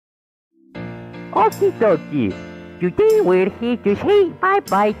Okie dokie. Today we're here to say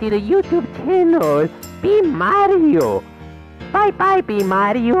bye-bye to the YouTube channel, Be Mario. Bye-bye, Be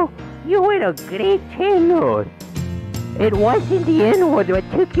Mario. You were a great channel. It wasn't the N-word that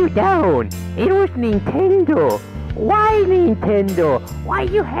took you down. It was Nintendo. Why Nintendo? Why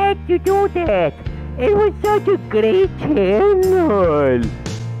you had to do that? It was such a great channel.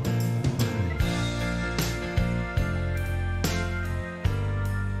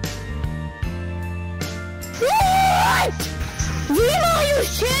 What? Mario's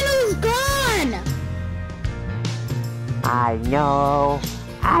channel's gone! I know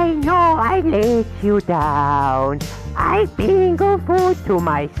I let you down. I've been good to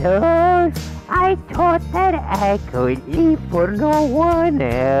myself. I thought that I could live for no one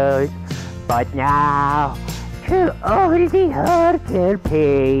else. But now, through all the hurt and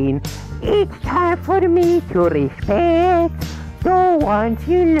pain, it's time for me to respect the ones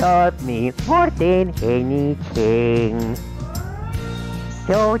you love me more than anything.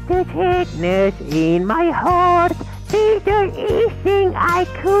 So the sadness in my heart, the easy thing I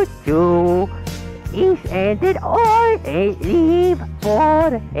could do is end it all and live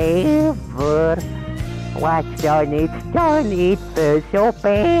forever. What's done, it's done, it feels so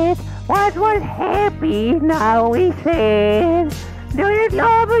bad. What was happy now is sad. Do you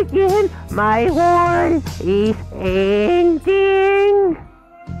love again? My world is ending.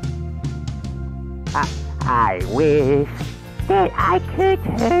 I wish that I could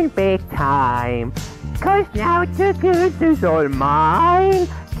turn back time, 'cause now the good is all mine.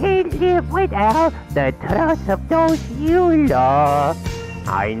 Can't live without the trust of those you love.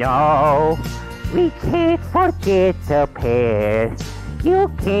 I know we can't forget the past. You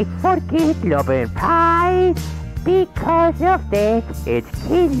can't forget love and pride. Because of that, it's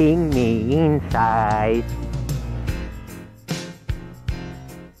killing me inside.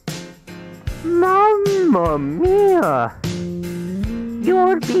 Mamma mia!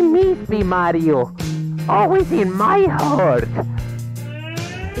 You'll be missed, Be Mario. Always in my heart.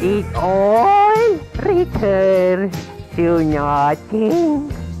 It all returns to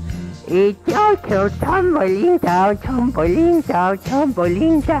nothing. It all comes tumbling down, tumbling down,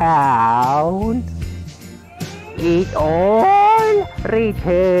 tumbling down. It all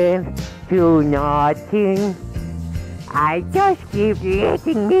returns to nothing. I just keep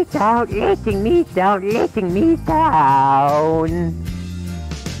letting me down, letting me down, letting me down.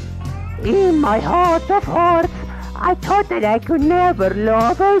 In my heart of hearts, I thought that I could never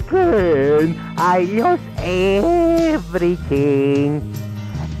love again. I lost everything.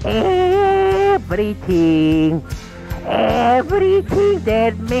 Everything. Everything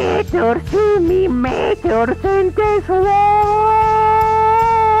that matters to me matters in this world.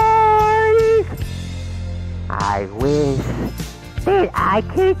 I wish that I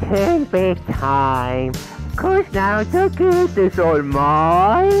could turn back time, 'cause now the good is all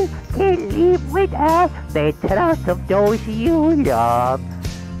mine. Can't live without the trust of those you love.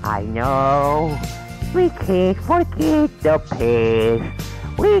 I know we can't forget the past.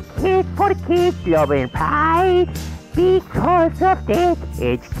 We can't forget love and pride. Because of that,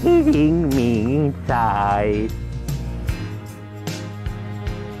 it's killing me inside.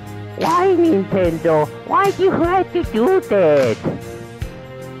 Why, Nintendo? Why do you have to do that?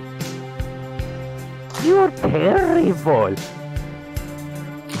 You're terrible.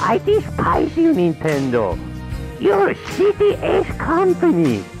 I despise you, Nintendo. You're a shitty-ass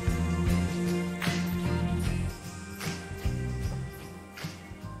company.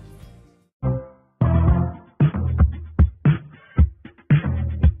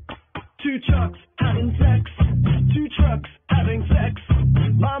 Two trucks having sex. Two trucks having sex.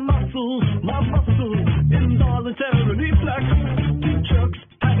 My muscles involuntarily flex. Two trucks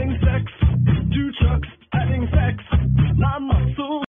having sex. Two trucks having sex.